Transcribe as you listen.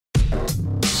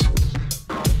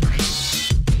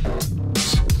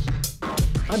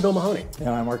I'm Bill Mahoney. And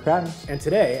I'm Mark Patton. And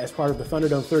today, as part of the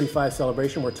Thunderdome 35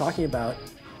 celebration, we're talking about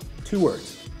two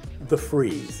words: the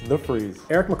freeze. The freeze.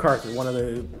 Eric McArthur, one of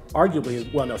the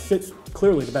arguably, well, no, sits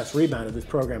clearly the best rebounder this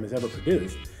program has ever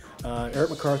produced. Eric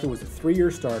McArthur was a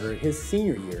 3-year starter. His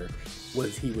senior year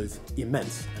he was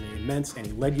immense, and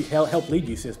he helped lead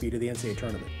UCSB to the NCAA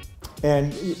tournament.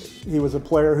 And he was a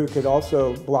player who could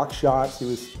also block shots.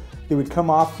 He would come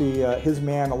off his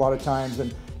man a lot of times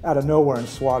and out of nowhere and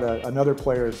swat another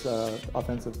player's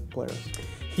offensive player.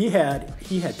 He had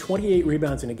 28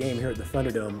 rebounds in a game here at the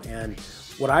Thunderdome, and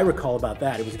what I recall about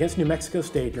that, it was against New Mexico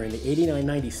State during the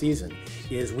 89-90 season,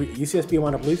 is UCSB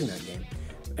wound up losing that game.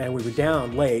 And we were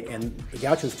down late, and the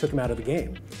Gauchos took him out of the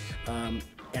game.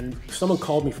 And someone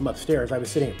called me from upstairs. I was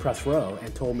sitting at press row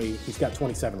and told me he's got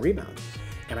 27 rebounds.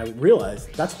 And I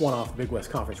realized that's one off the Big West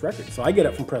Conference record. So I get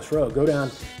up from press row, go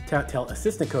down, tell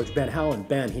assistant coach Ben Howland,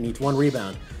 Ben, he needs 1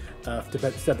 rebound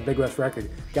to set the Big West record.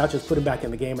 Gauchos put him back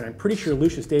in the game, and I'm pretty sure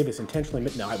Lucius Davis intentionally,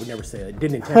 no, I would never say that,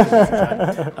 didn't intentionally miss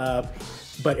a shot.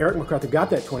 But Eric McArthur got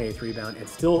that 28th rebound and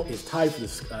still is tied for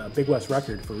this Big West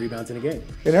record for rebounds in a game.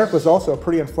 And Eric was also a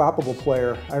pretty inflappable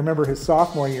player. I remember his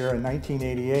sophomore year in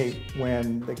 1988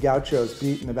 when the Gauchos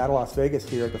beat Nevada, Las Vegas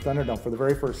here at the Thunderdome for the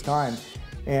very first time.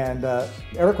 And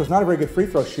Eric was not a very good free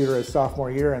throw shooter his sophomore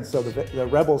year, and so the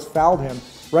Rebels fouled him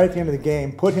right at the end of the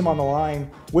game, put him on the line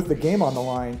with the game on the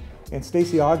line, and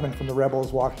Stacey Ogman from the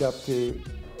Rebels walked up to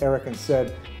Eric and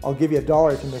said, "I'll give you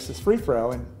 $1 if you miss this free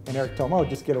throw." And Eric told him, "Oh,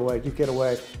 just get away, just get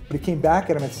away." But he came back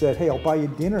at him and said, "Hey, I'll buy you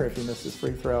dinner if you miss this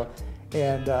free throw."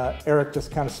 And Eric just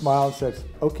kind of smiled and said,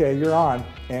 "Okay, you're on."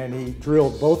 And he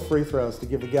drilled both free throws to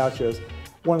give the Gauchos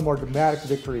one of the more dramatic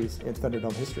victories in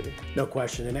Thunderdome history. No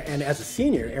question. And as a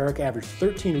senior, Eric averaged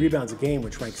 13 rebounds a game,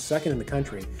 which ranks 2nd in the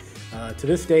country. To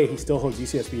this day, he still holds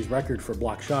UCSB's record for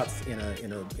block shots in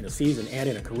a season and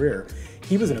in a career.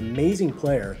 He was an amazing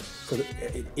player for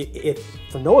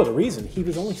no other reason. He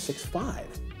was only 6'5".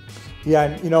 Yeah,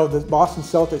 and you know, the Boston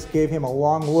Celtics gave him a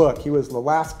long look. He was the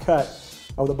last cut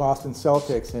of the Boston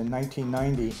Celtics in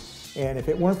 1990. And if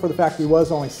it weren't for the fact that he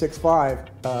was only 6'5",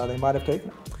 they might have taken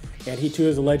him. And he too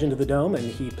is a legend of the Dome, and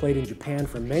he played in Japan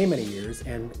for many, many years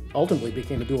and ultimately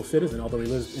became a dual citizen, although he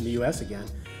lives in the US again,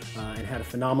 and had a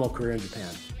phenomenal career in Japan.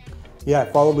 Yeah,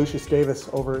 followed Lucius Davis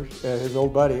over, his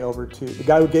old buddy, over to the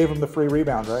guy who gave him the free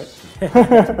rebound, right?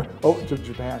 Over to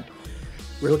Japan.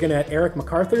 We're looking at Eric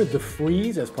McArthur, the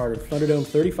freeze, as part of Thunderdome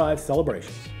 35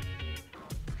 celebration.